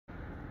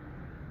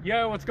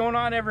Yo, what's going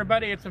on,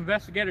 everybody? It's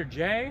Investigator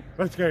Jay.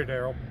 Let's go,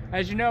 Daryl.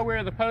 As you know,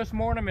 we're the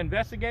Post-Mortem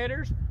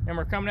investigators, and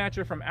we're coming at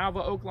you from Alva,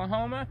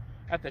 Oklahoma,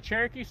 at the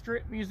Cherokee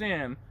Strip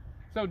Museum.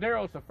 So,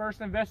 Daryl, it's the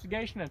first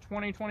investigation of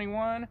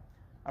 2021.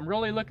 I'm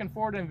really looking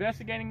forward to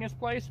investigating this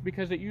place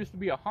because it used to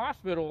be a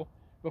hospital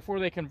before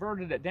they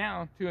converted it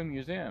down to a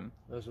museum.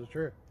 This is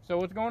true. So,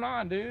 what's going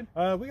on, dude?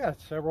 We got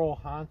several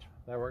haunts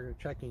that we're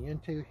checking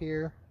into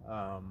here.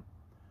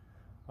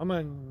 I'm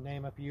going to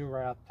name a few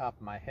right off the top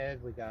of my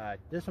head. We got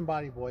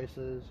disembodied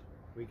voices,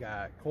 we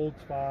got cold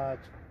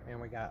spots, and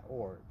we got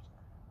orbs.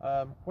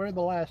 What are the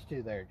last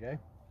two there, Jay?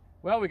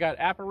 Well, we got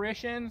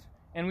apparitions,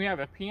 and we have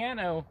a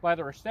piano by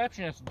the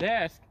receptionist's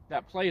desk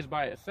that plays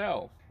by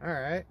itself. All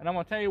right. And I'm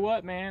going to tell you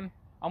what, man,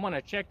 I'm going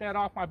to check that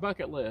off my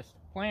bucket list.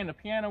 Playing the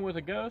piano with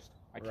a ghost,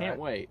 I can't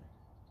wait.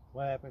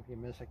 What happens if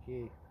you miss a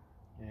key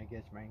and it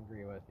gets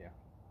angry with you?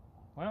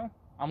 Well,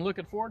 I'm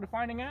looking forward to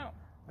finding out.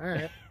 All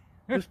right.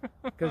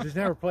 Because he's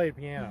never played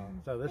piano,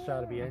 so this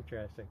ought to be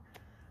interesting.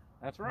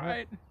 That's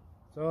right.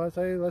 So I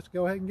say let's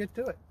go ahead and get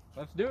to it.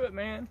 Let's do it,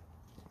 man.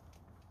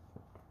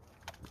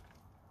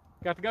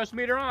 Got the ghost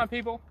meter on,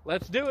 people.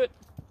 Let's do it.